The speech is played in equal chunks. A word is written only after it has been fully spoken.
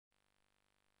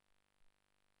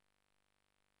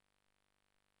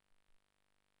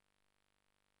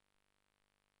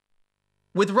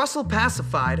With Russell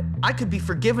pacified, I could be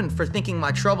forgiven for thinking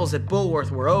my troubles at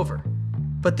Bullworth were over.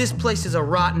 But this place is a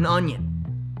rotten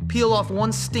onion. Peel off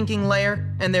one stinking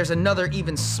layer, and there's another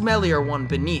even smellier one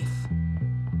beneath.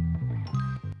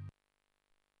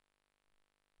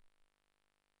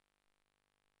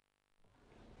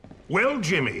 Well,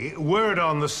 Jimmy, word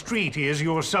on the street is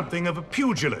you're something of a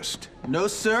pugilist. No,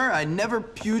 sir, I never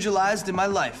pugilized in my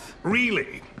life.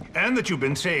 Really? And that you've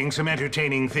been saying some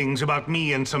entertaining things about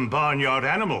me and some barnyard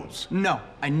animals. No,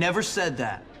 I never said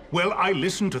that. Well, I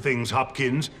listen to things,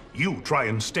 Hopkins. You try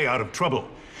and stay out of trouble.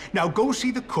 Now go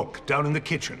see the cook down in the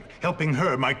kitchen. Helping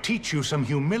her might teach you some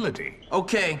humility.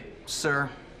 Okay, sir.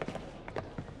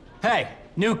 Hey,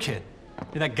 new kid.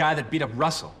 You're that guy that beat up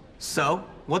Russell. So,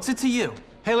 what's it to you?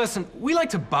 Hey, listen, we like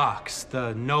to box,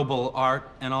 the noble art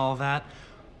and all that.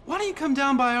 Why don't you come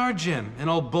down by our gym in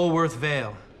old Bullworth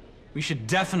Vale? We should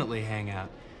definitely hang out.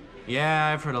 Yeah,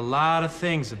 I've heard a lot of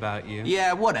things about you.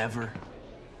 Yeah, whatever.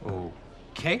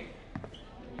 Okay.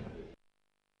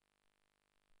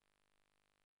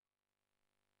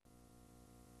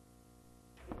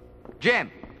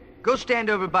 Jim, go stand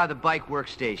over by the bike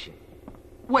workstation.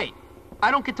 Wait,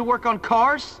 I don't get to work on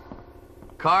cars?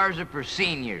 Cars are for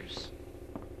seniors.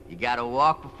 You gotta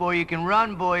walk before you can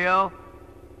run, boyo.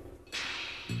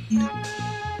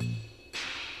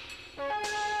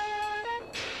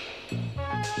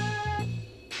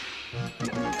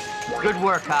 Good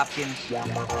work, Hopkins.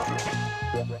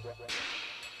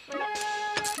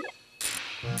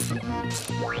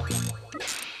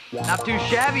 Not too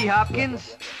shabby,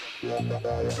 Hopkins.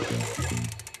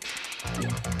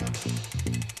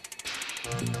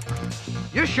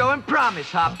 You're showing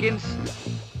promise, Hopkins.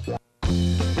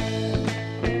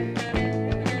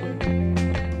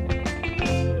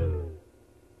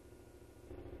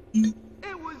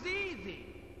 It was easy.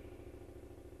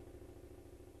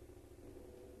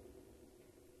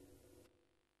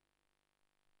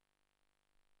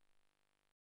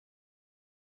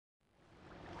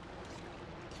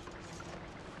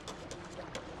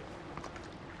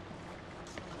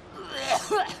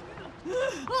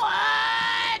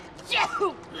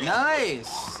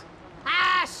 Nice.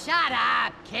 Ah, shut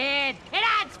up, kid. It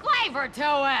adds flavor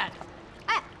to it.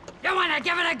 You want to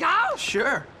give it a go?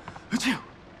 Sure.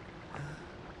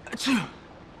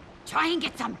 Try and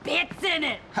get some bits in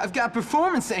it. I've got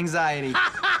performance anxiety.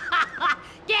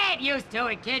 Get used to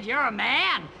it, kid. You're a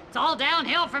man. It's all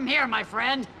downhill from here, my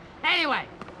friend. Anyway,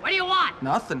 what do you want?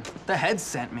 Nothing. The head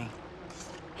sent me.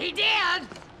 He did?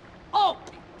 Oh,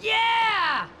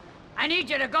 yeah! I need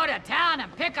you to go to town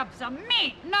and pick up some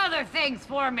meat and other things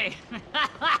for me.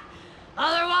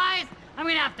 Otherwise, I'm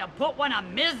gonna have to put one of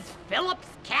Ms. Phillips'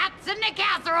 cats in the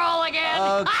casserole again.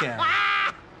 Okay.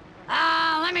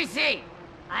 Let me see.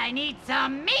 I need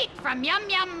some meat from Yum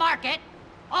Yum Market.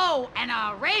 Oh, and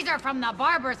a razor from the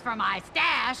barber's for my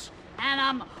stash.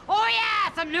 And, oh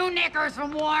yeah, some new knickers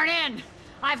from Worn In.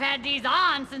 I've had these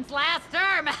on since last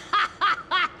term.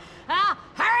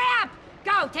 Hurry up!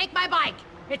 Go, take my bike.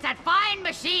 It's that fine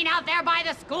machine out there by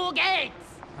the school gates.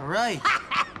 All right.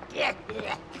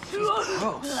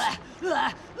 Gross.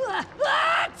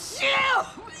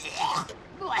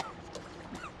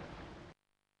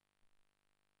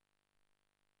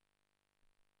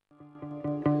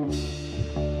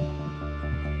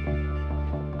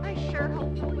 I sure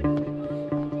hope nobody...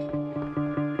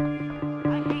 I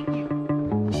hate you.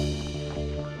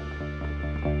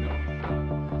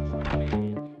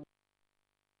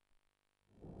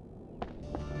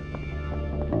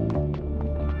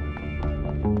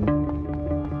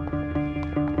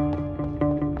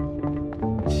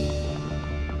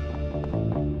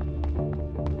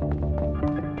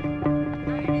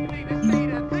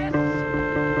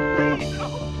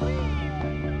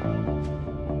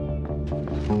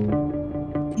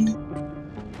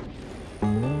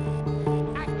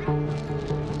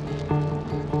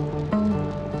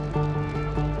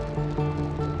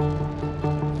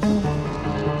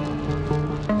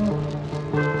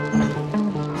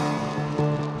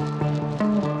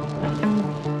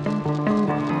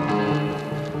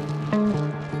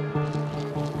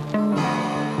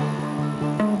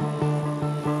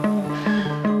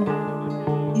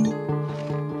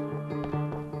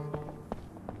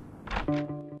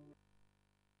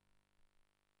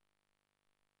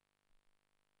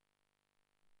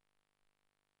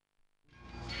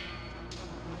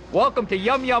 Welcome to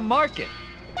Yum Yum Market.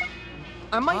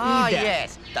 I might need that.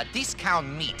 Yes, the discount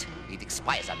meat. It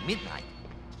expires at midnight.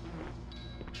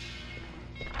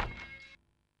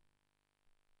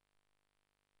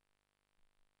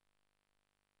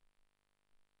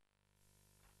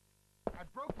 I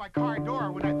broke my car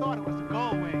door when I thought it was a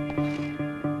go-away.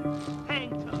 Hang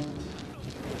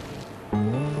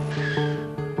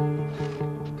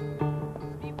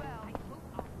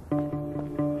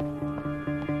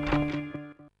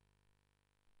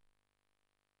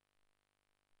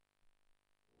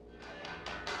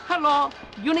Hello.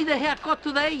 You need a haircut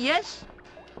today, yes?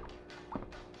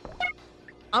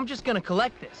 I'm just gonna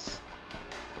collect this.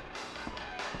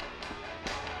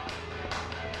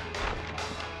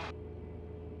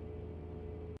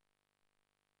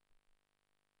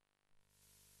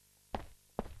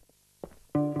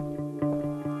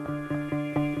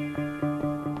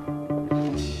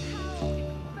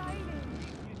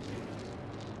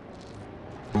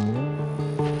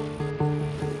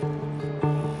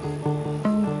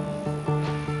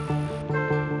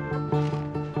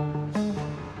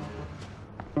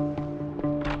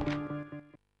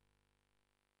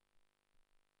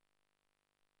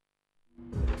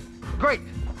 Great.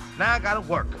 Now I gotta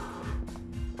work.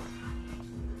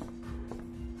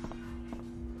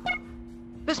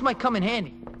 This might come in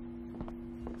handy.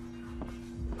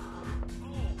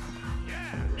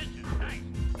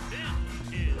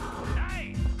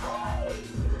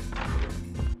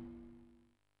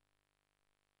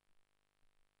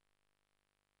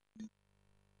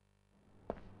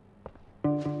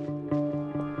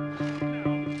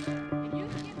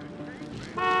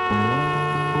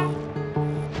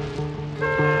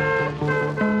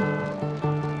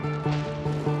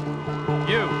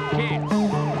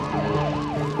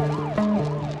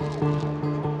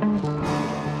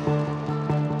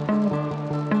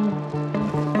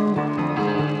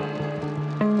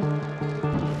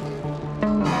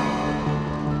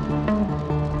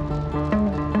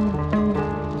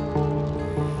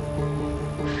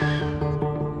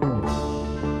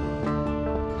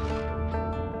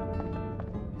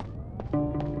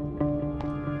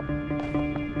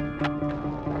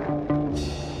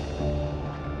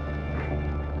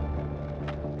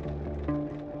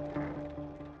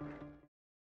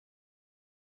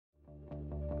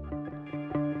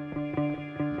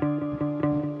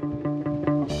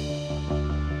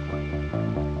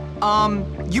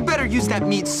 You better use that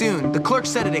meat soon. The clerk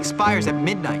said it expires at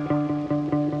midnight.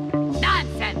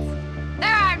 Nonsense!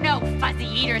 There are no fuzzy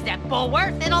eaters at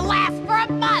Bullworth. It'll last for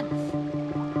a month.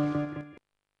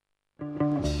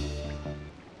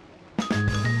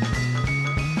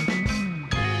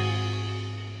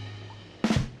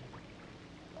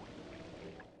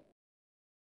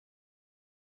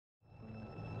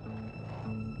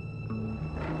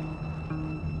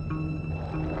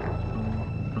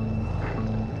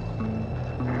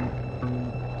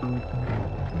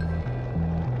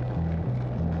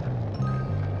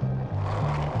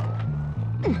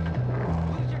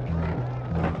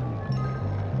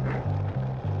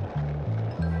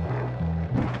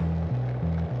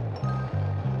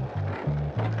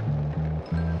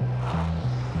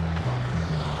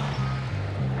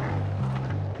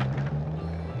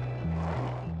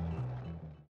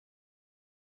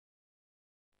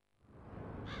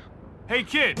 Hey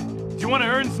kid, do you want to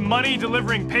earn some money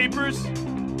delivering papers?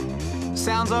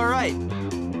 Sounds all right.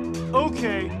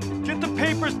 Okay, get the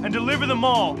papers and deliver them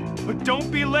all, but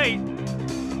don't be late.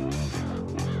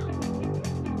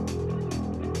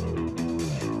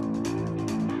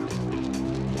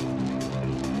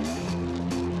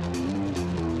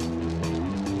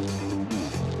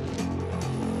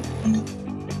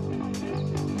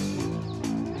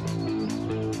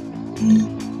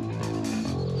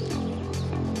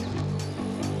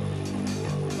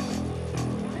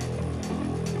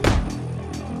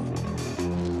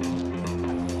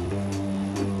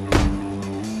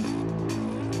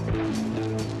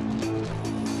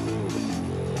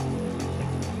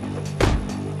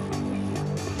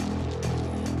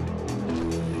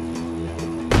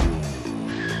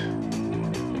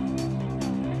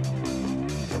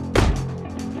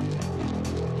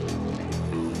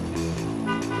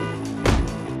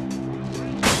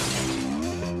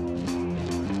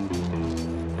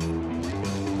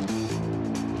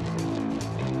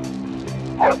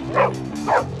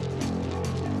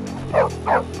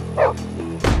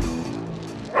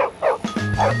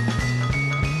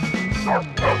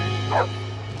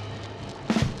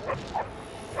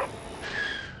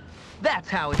 That's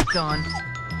how it's done.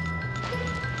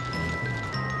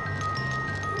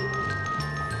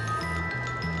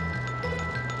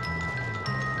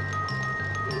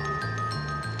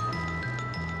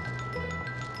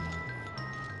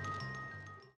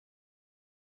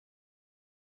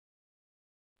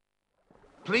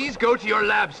 Please go to your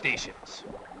lab stations.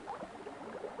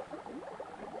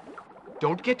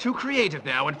 Don't get too creative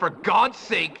now, and for God's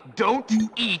sake, don't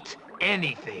eat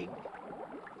anything.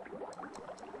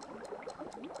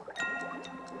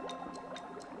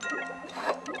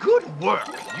 Good work.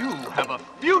 You have a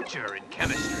future in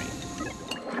chemistry.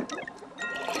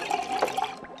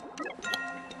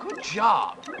 Good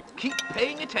job. Keep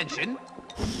paying attention.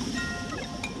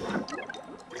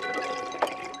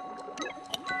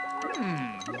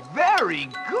 Very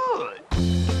good.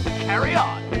 Carry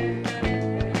on.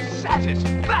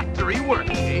 Satisfactory work,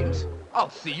 James.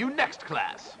 I'll see you next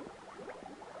class.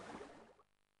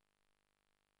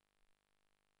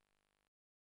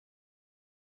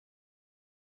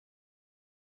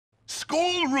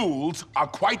 School rules are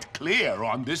quite clear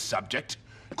on this subject.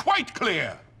 Quite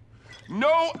clear.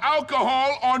 No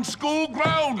alcohol on school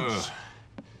grounds.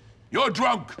 You're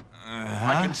drunk.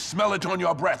 I can smell it on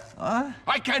your breath.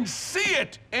 I can see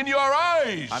it in your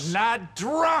eyes. I'm not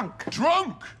drunk.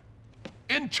 Drunk?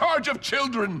 In charge of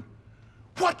children?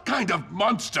 What kind of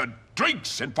monster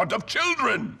drinks in front of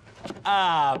children?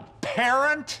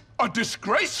 Parent? A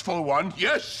disgraceful one,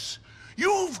 yes.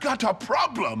 You've got a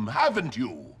problem, haven't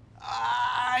you?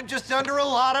 I'm just under a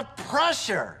lot of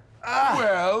pressure.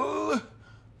 Well,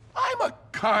 I'm a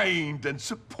kind and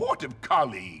supportive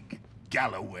colleague,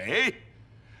 Galloway.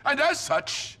 And as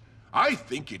such, I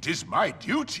think it is my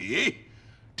duty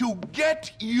to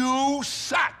get you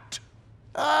sacked.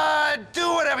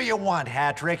 Do whatever you want,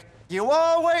 Hattrick. You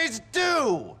always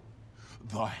do.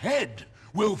 The head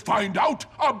will find out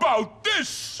about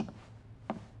this.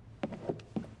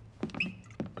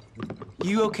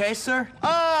 You okay, sir?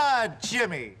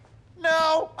 Jimmy.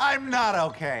 No, I'm not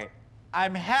okay.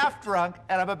 I'm half drunk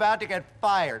and I'm about to get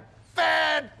fired.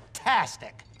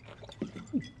 Fantastic.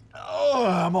 Oh,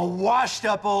 I'm a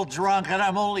washed-up old drunk and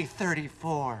I'm only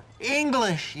 34.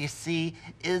 English, you see,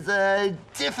 is a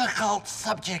difficult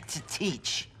subject to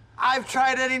teach. I've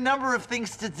tried any number of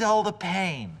things to dull the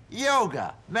pain.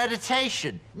 Yoga,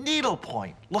 meditation,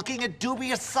 needlepoint, looking at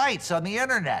dubious sites on the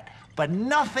internet. But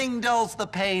nothing dulls the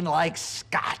pain like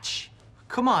scotch.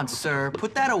 Come on, sir.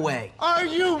 Put that away. Are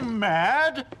you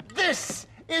mad? This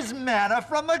is manna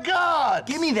from the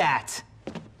gods! Give me that.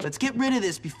 Let's get rid of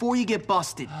this before you get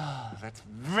busted. That's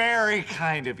very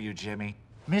kind of you, Jimmy.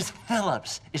 Miss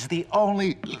Phillips is the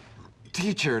only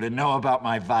teacher to know about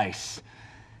my vice.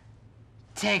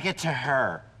 Take it to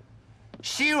her.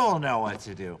 She will know what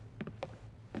to do.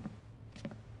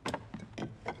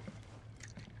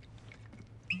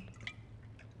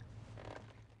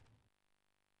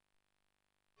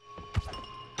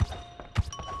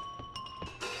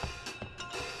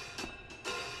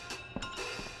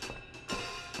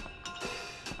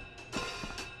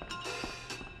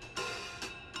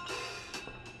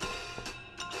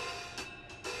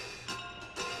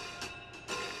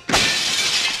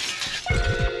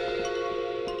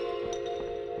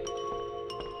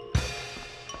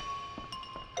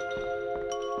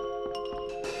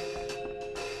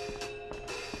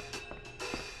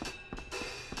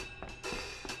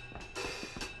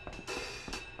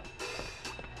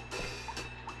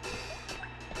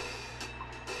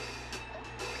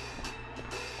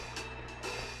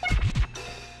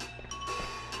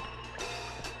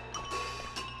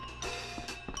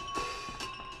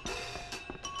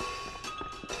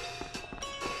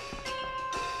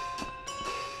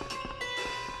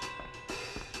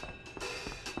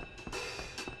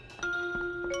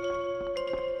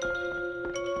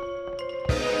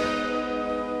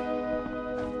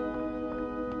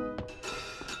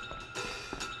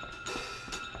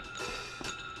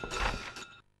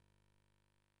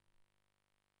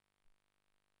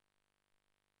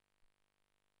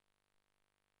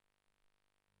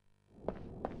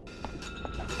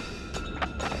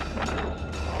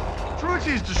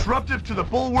 Trucci's disruptive to the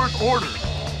bulwark order.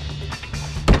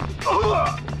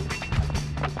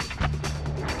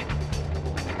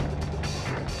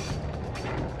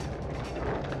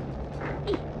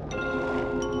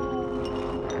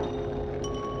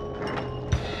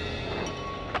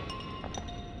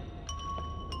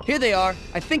 Here they are.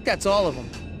 I think that's all of them.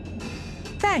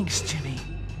 Thanks, Jimmy.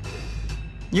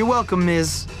 You're welcome,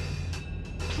 Ms.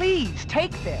 Please,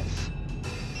 take this.